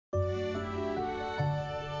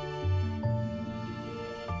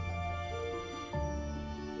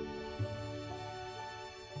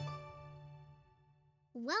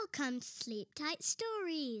Welcome to Sleep Tight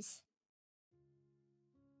Stories.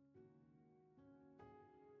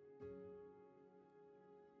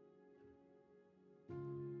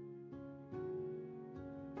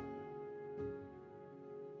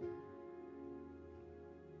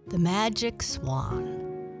 The Magic Swan.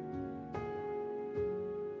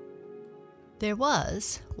 There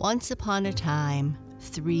was, once upon a time,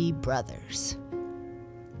 3 brothers.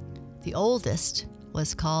 The oldest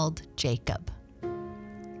was called Jacob,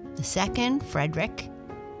 the second Frederick,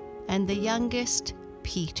 and the youngest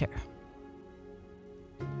Peter.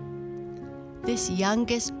 This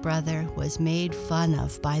youngest brother was made fun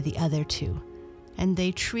of by the other 2, and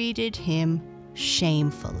they treated him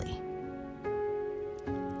shamefully.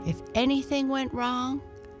 If anything went wrong,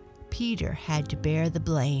 Peter had to bear the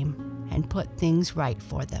blame and put things right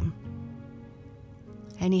for them.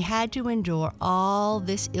 And he had to endure all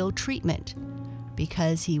this ill treatment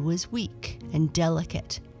because he was weak and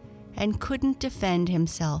delicate and couldn't defend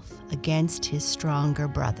himself against his stronger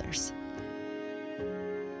brothers.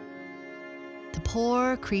 The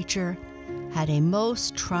poor creature had a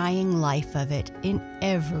most trying life of it in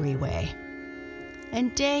every way,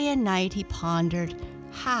 and day and night he pondered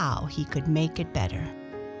how he could make it better.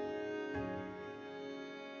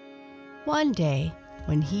 One day,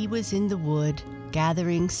 when he was in the wood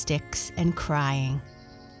gathering sticks and crying,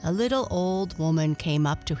 a little old woman came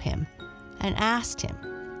up to him and asked him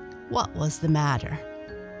what was the matter,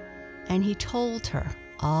 and he told her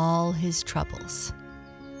all his troubles.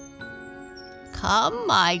 "Come,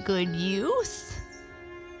 my good youth,"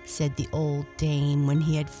 said the old dame when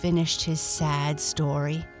he had finished his sad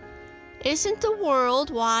story. "Isn't the world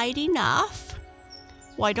wide enough?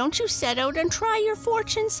 Why don't you set out and try your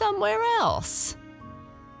fortune somewhere else?"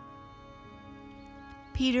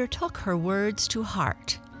 Peter took her words to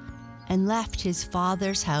heart and left his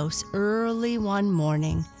father's house early one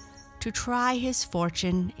morning to try his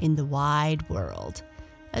fortune in the wide world,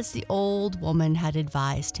 as the old woman had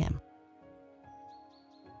advised him.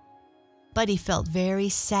 But he felt very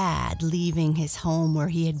sad leaving his home where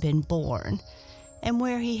he had been born, and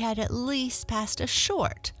where he had at least passed a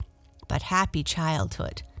short but happy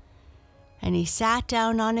childhood, and he sat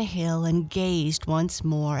down on a hill and gazed once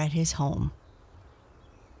more at his home.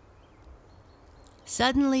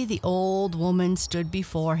 Suddenly the old woman stood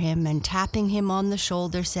before him and, tapping him on the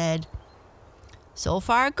shoulder, said, "So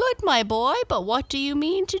far good, my boy, but what do you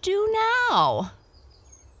mean to do now?"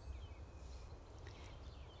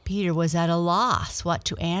 Peter was at a loss what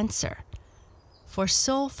to answer, for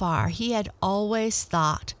so far he had always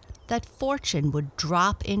thought that fortune would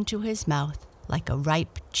drop into his mouth like a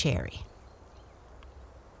ripe cherry.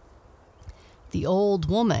 The old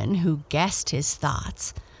woman, who guessed his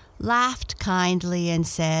thoughts, laughed kindly and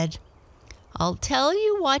said, "I'll tell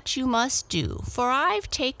you what you must do, for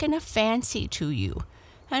I've taken a fancy to you,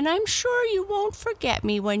 and I'm sure you won't forget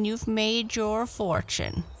me when you've made your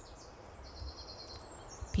fortune."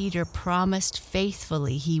 Peter promised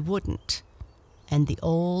faithfully he wouldn't, and the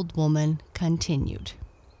old woman continued.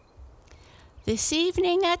 "This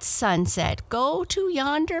evening at sunset, go to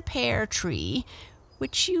yonder pear tree,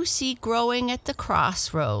 which you see growing at the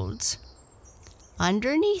crossroads.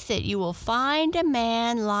 Underneath it you will find a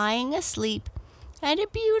man lying asleep, and a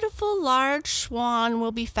beautiful large swan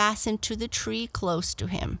will be fastened to the tree close to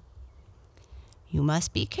him. You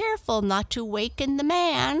must be careful not to waken the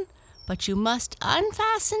man, but you must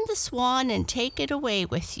unfasten the swan and take it away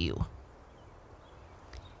with you.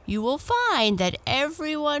 You will find that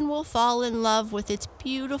everyone will fall in love with its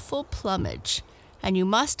beautiful plumage, and you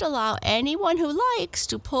must allow anyone who likes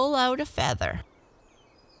to pull out a feather.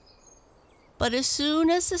 But as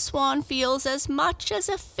soon as the swan feels as much as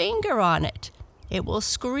a finger on it, it will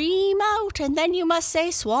scream out, and then you must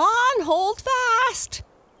say, 'Swan, hold fast!'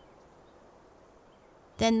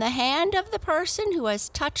 Then the hand of the person who has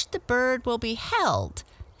touched the bird will be held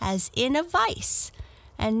as in a vice,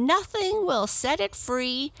 and nothing will set it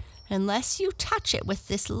free unless you touch it with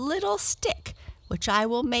this little stick, which I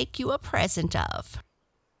will make you a present of.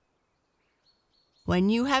 When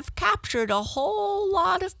you have captured a whole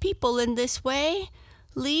lot of people in this way,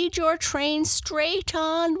 lead your train straight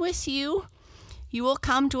on with you. You will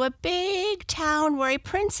come to a big town where a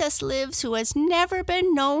princess lives who has never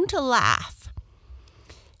been known to laugh.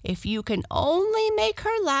 If you can only make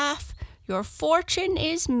her laugh, your fortune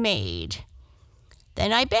is made.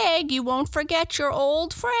 Then I beg you won't forget your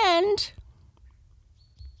old friend."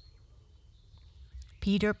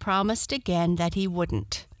 Peter promised again that he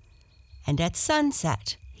wouldn't, and at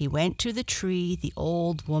sunset he went to the tree the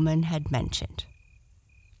old woman had mentioned.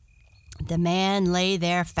 The man lay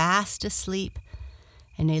there fast asleep,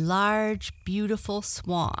 and a large, beautiful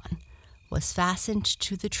swan was fastened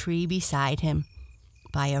to the tree beside him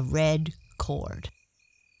by a red cord.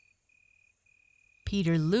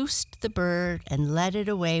 Peter loosed the bird and led it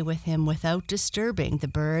away with him without disturbing the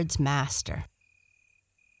bird's master.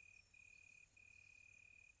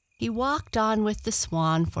 He walked on with the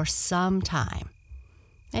swan for some time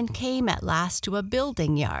and came at last to a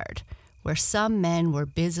building yard where some men were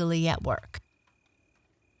busily at work.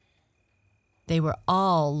 They were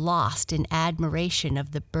all lost in admiration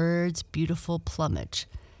of the bird's beautiful plumage,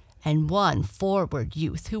 and one forward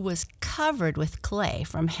youth who was covered with clay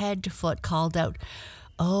from head to foot called out,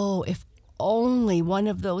 "Oh, if only one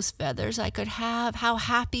of those feathers I could have, how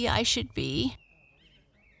happy I should be."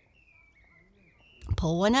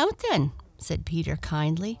 "Pull one out then," said Peter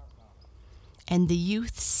kindly, and the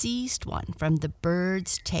youth seized one from the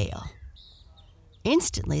bird's tail.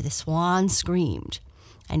 Instantly the swan screamed,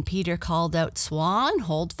 and Peter called out, "Swan,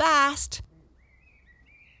 hold fast!"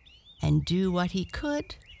 And do what he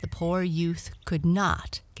could, the poor youth could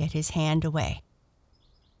not get his hand away.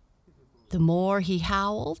 The more he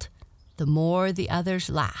howled, the more the others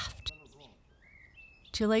laughed,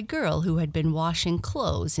 till a girl who had been washing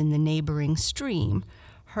clothes in the neighboring stream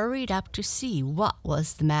hurried up to see what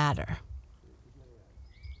was the matter.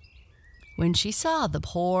 When she saw the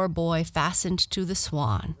poor boy fastened to the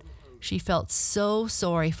swan, she felt so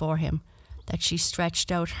sorry for him that she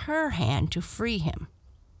stretched out her hand to free him.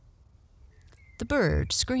 The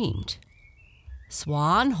bird screamed.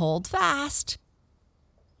 "Swan, hold fast!"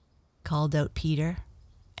 called out Peter,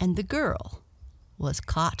 and the girl was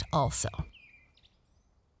caught also.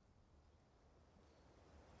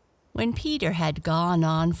 When Peter had gone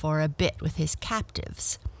on for a bit with his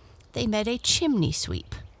captives, they met a chimney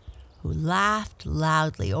sweep, who laughed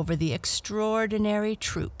loudly over the extraordinary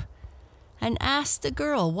troop and asked the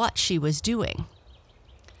girl what she was doing.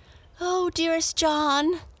 "Oh, dearest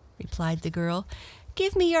John," replied the girl,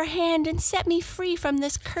 "give me your hand and set me free from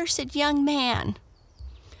this cursed young man."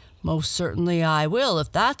 "Most certainly I will,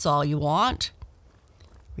 if that's all you want,"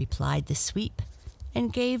 replied the sweep,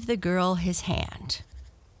 and gave the girl his hand.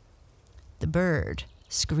 The bird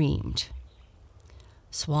screamed.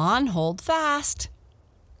 "Swan, hold fast!"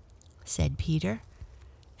 said Peter,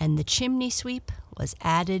 and the chimney sweep was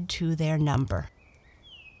added to their number.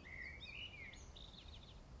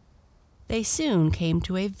 They soon came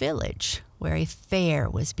to a village where a fair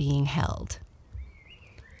was being held.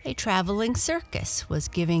 A traveling circus was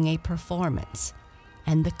giving a performance,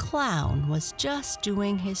 and the clown was just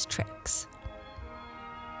doing his tricks.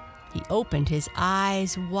 He opened his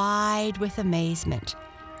eyes wide with amazement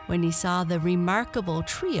when he saw the remarkable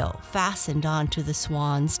trio fastened onto the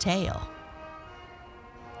swan's tail.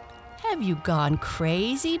 "Have you gone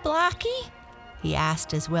crazy, Blackie?" he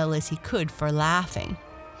asked as well as he could for laughing.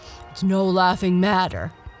 "It's no laughing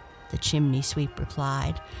matter," the chimney sweep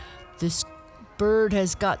replied. "This bird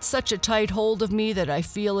has got such a tight hold of me that I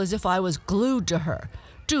feel as if I was glued to her.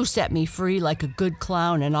 Do set me free like a good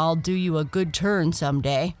clown, and I'll do you a good turn some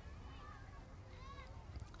day."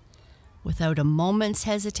 Without a moment's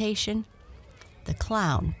hesitation, the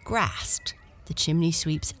clown grasped the chimney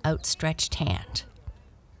sweep's outstretched hand.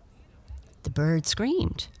 The bird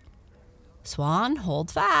screamed. "Swan,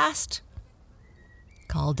 hold fast!"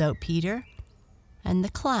 called out Peter, and the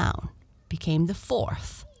clown became the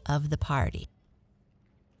fourth of the party.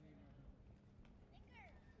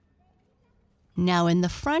 Now in the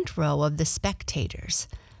front row of the spectators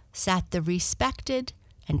sat the respected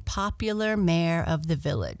and popular mayor of the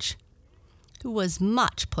village, who was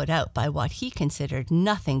much put out by what he considered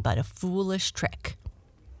nothing but a foolish trick.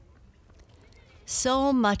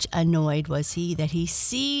 So much annoyed was he that he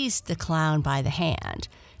seized the clown by the hand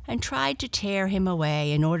and tried to tear him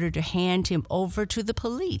away in order to hand him over to the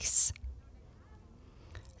police.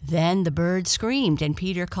 Then the bird screamed, and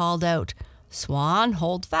Peter called out, "Swan,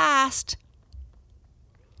 hold fast!"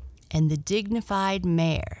 And the dignified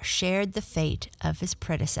mayor shared the fate of his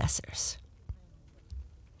predecessors.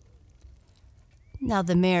 Now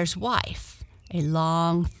the mayor's wife, a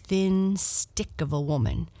long, thin stick of a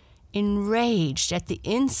woman, enraged at the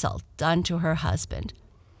insult done to her husband,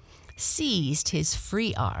 seized his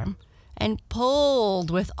free arm and pulled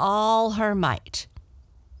with all her might.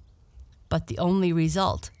 But the only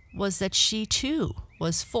result was that she too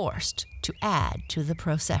was forced to add to the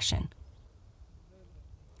procession.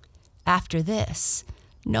 After this,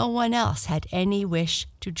 no one else had any wish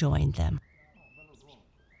to join them.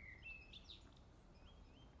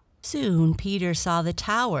 Soon Peter saw the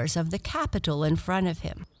towers of the Capitol in front of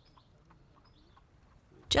him.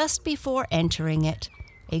 Just before entering it,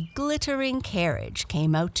 a glittering carriage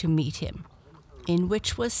came out to meet him, in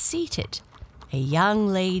which was seated a young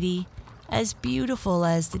lady as beautiful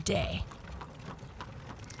as the day,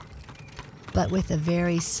 but with a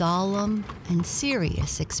very solemn and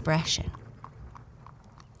serious expression.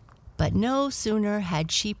 But no sooner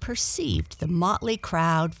had she perceived the motley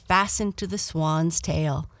crowd fastened to the swan's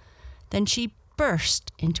tail than she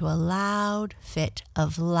burst into a loud fit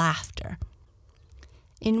of laughter,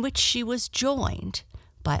 in which she was joined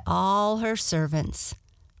by all her servants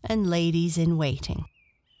and ladies in waiting.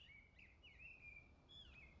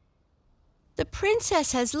 "The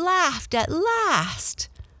princess has laughed at last!"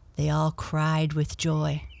 they all cried with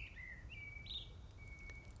joy.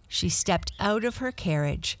 She stepped out of her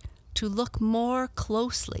carriage to look more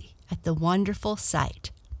closely at the wonderful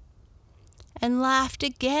sight, and laughed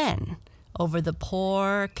again over the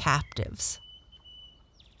poor captives.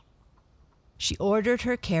 She ordered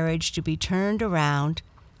her carriage to be turned around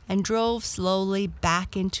and drove slowly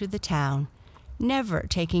back into the town, never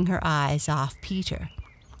taking her eyes off Peter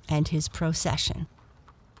and his procession.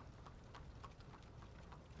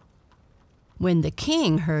 When the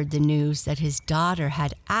king heard the news that his daughter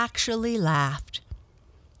had actually laughed,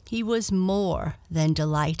 he was more than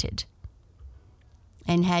delighted,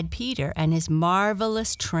 and had Peter and his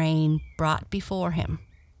marvelous train brought before him.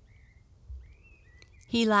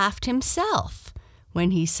 He laughed himself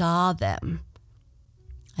when he saw them,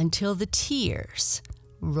 until the tears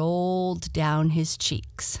rolled down his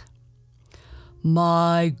cheeks.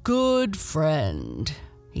 "My good friend,"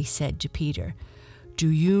 he said to Peter, "do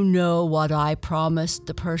you know what I promised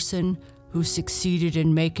the person who succeeded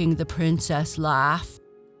in making the princess laugh?"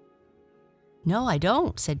 "No, I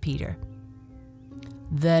don't," said Peter.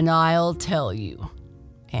 "Then I'll tell you,"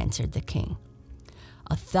 answered the king.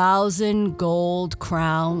 1,000 gold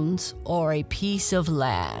crowns or a piece of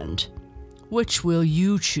land. Which will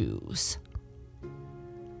you choose?"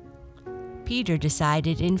 Peter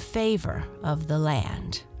decided in favor of the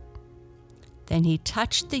land. Then he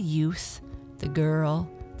touched the youth, the girl,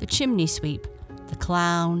 the chimney sweep, the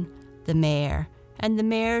clown, the mayor, and the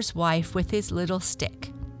mayor's wife with his little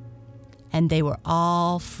stick, and they were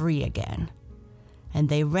all free again, and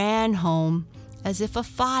they ran home as if a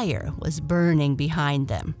fire was burning behind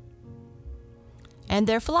them. And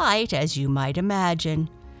their flight, as you might imagine,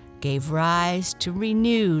 gave rise to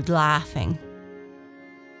renewed laughing.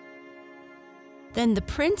 Then the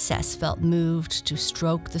princess felt moved to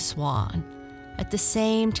stroke the swan, at the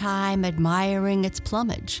same time admiring its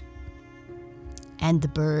plumage. And the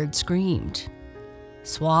bird screamed.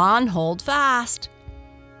 "Swan, hold fast!"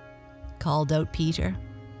 called out Peter.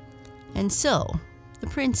 And so the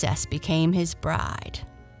princess became his bride.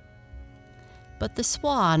 But the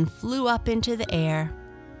swan flew up into the air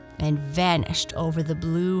and vanished over the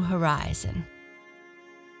blue horizon.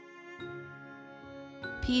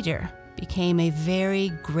 Peter became a very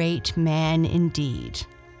great man indeed,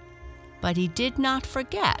 but he did not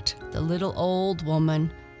forget the little old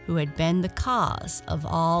woman who had been the cause of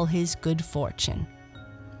all his good fortune,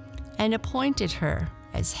 and appointed her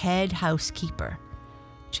as head housekeeper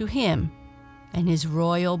to him and his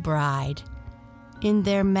royal bride in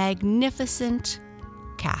their magnificent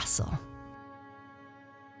castle.